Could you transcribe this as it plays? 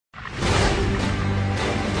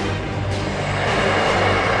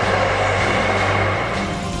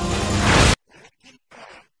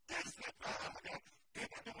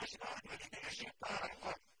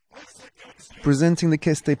Presenting the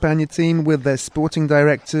Caisse d'Epargne team with their sporting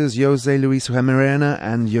directors José Luis Ramirena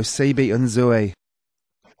and Eusebio Unzoe.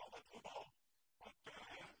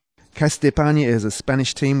 Caisse d'Epargne is a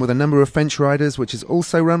Spanish team with a number of French riders, which is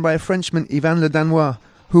also run by a Frenchman, Ivan Le Danois,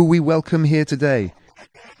 who we welcome here today.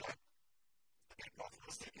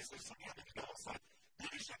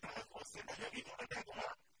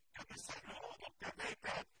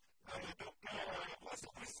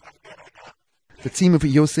 The team of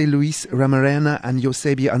José Luis Ramirena and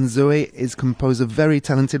Eusebio Unzoe is composed of very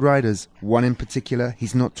talented riders. One in particular,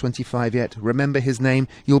 he's not 25 yet. Remember his name,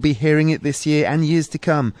 you'll be hearing it this year and years to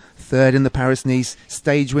come. Third in the Paris-Nice,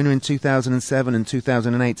 stage winner in 2007 and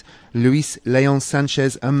 2008. Luis León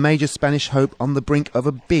Sánchez, a major Spanish hope on the brink of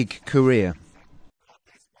a big career.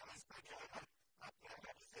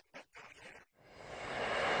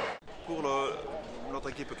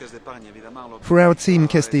 For our team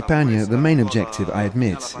Caisse d'Epargne, the main objective, I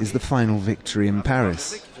admit, is the final victory in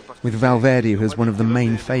Paris, with Valverde as one of the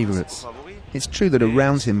main favourites. It's true that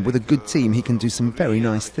around him, with a good team, he can do some very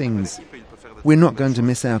nice things. We're not going to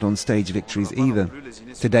miss out on stage victories either.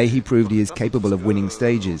 Today he proved he is capable of winning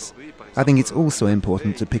stages. I think it's also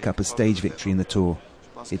important to pick up a stage victory in the Tour.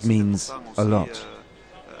 It means a lot.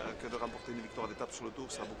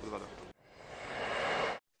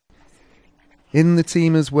 In the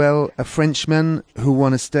team as well, a Frenchman who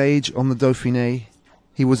won a stage on the Dauphiné.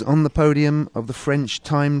 He was on the podium of the French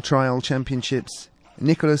Time Trial Championships,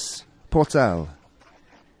 Nicolas Portal.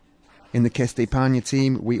 In the Caisse d'Epargne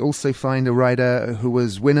team, we also find a rider who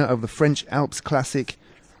was winner of the French Alps Classic,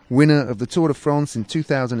 winner of the Tour de France in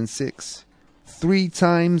 2006, 3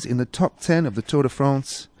 times in the top 10 of the Tour de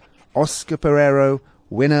France, Oscar Pereiro,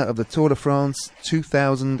 winner of the Tour de France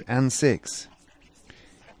 2006.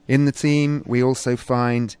 In the team, we also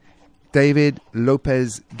find David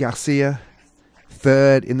Lopez Garcia,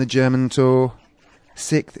 3rd in the German Tour,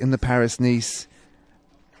 6th in the Paris-Nice,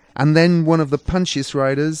 and then one of the punchiest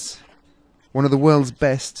riders, one of the world's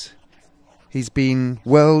best. He's been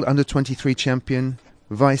World Under-23 champion,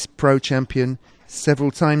 Vice Pro champion,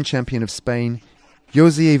 several-time champion of Spain,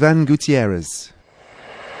 José Iván Gutiérrez.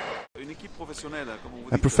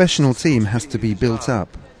 A professional team has to be built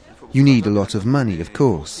up. You need a lot of money, of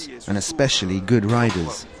course, and especially good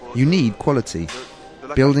riders. You need quality.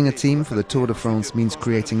 Building a team for the Tour de France means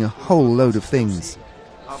creating a whole load of things.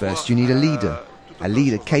 First, you need a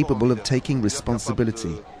leader capable of taking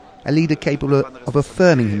responsibility, a leader capable of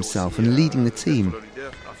affirming himself and leading the team.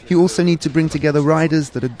 You also need to bring together riders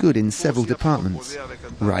that are good in several departments,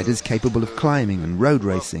 riders capable of climbing and road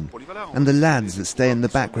racing, and the lads that stay in the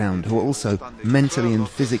background who are also mentally and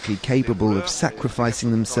physically capable of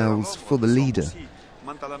sacrificing themselves for the leader.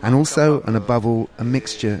 And also, and above all, a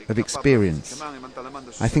mixture of experience.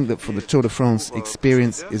 I think that for the Tour de France,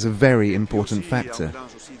 experience is a very important factor.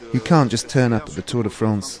 You can't just turn up at the Tour de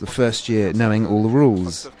France the first year knowing all the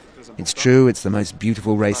rules. It's true, it's the most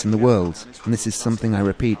beautiful race in the world, and this is something I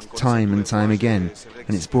repeat time and time again,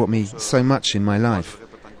 and it's brought me so much in my life.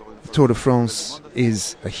 The Tour de France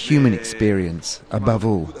is a human experience, above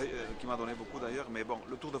all.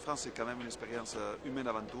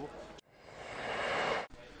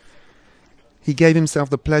 He gave himself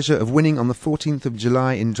the pleasure of winning on the 14th of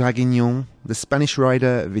July in Draguignan, the Spanish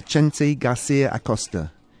rider Vicente Garcia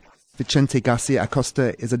Acosta. Vicente Garcia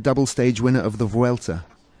Acosta is a double-stage winner of the Vuelta.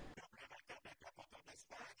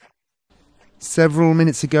 Several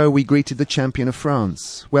minutes ago we greeted the champion of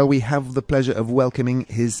France. Well, we have the pleasure of welcoming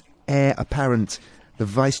his heir apparent, the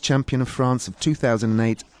vice-champion of France of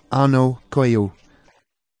 2008, Arnaud Coyot.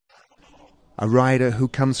 A rider who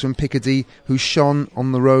comes from Picardy, who shone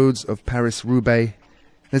on the roads of Paris-Roubaix.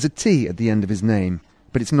 There's a T at the end of his name,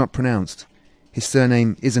 but it's not pronounced. His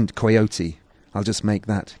surname isn't Coyote. I'll just make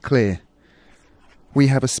that clear. We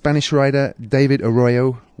have a Spanish rider, David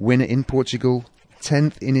Arroyo, winner in Portugal,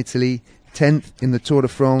 10th in Italy, 10th in the Tour de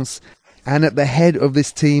France, and at the head of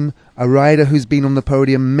this team, a rider who's been on the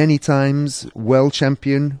podium many times, world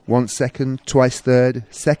champion, once second, twice third,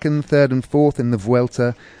 second, third and fourth in the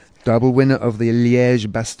Vuelta, double winner of the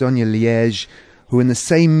Liège-Bastogne-Liège, who in the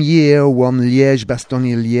same year won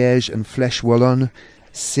Liège-Bastogne-Liège and Flèche Wallonne,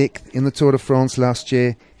 6th in the Tour de France last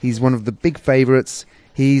year. He's one of the big favourites.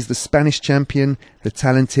 He's the Spanish champion, the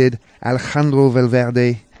talented Alejandro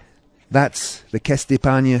Valverde. That's the Caisse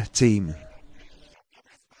d'Epargne team.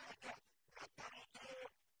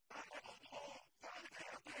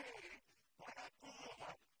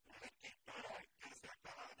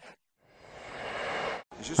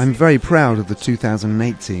 I'm very proud of the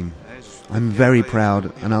 2008 team. I'm very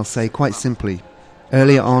proud, and I'll say quite simply,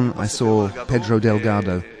 earlier on I saw Pedro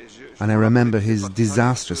Delgado. and I remember his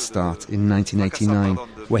disastrous start in 1989,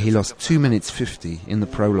 where he lost 2 minutes 50 in the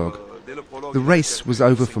prologue. The race was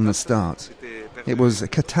over from the start. It was a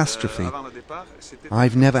catastrophe.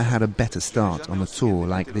 I've never had a better start on the Tour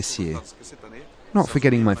like this year. Not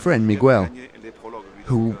forgetting my friend Miguel,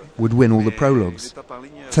 who would win all the prologues.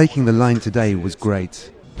 Taking the line today was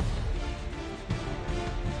great.